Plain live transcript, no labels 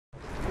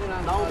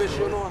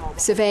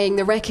Surveying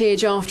the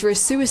wreckage after a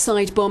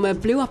suicide bomber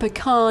blew up a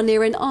car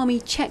near an army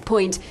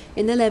checkpoint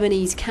in the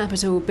Lebanese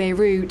capital,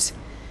 Beirut.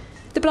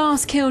 The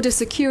blast killed a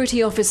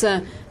security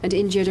officer and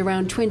injured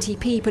around 20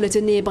 people at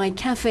a nearby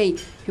cafe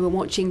who were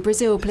watching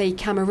Brazil play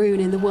Cameroon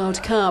in the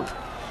World Cup.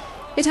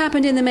 It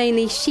happened in the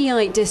mainly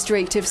Shi'ite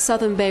district of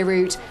southern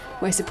Beirut,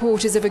 where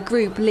supporters of a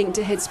group linked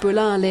to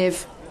Hezbollah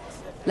live.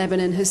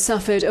 Lebanon has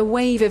suffered a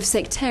wave of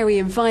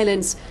sectarian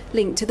violence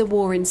linked to the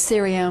war in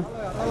Syria.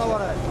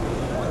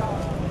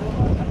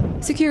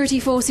 Security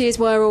forces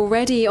were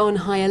already on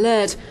high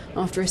alert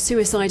after a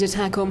suicide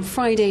attack on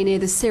Friday near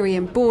the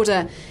Syrian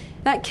border.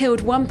 That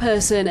killed one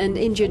person and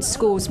injured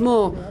scores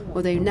more,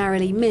 although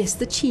narrowly missed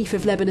the chief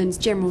of Lebanon's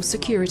general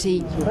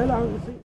security.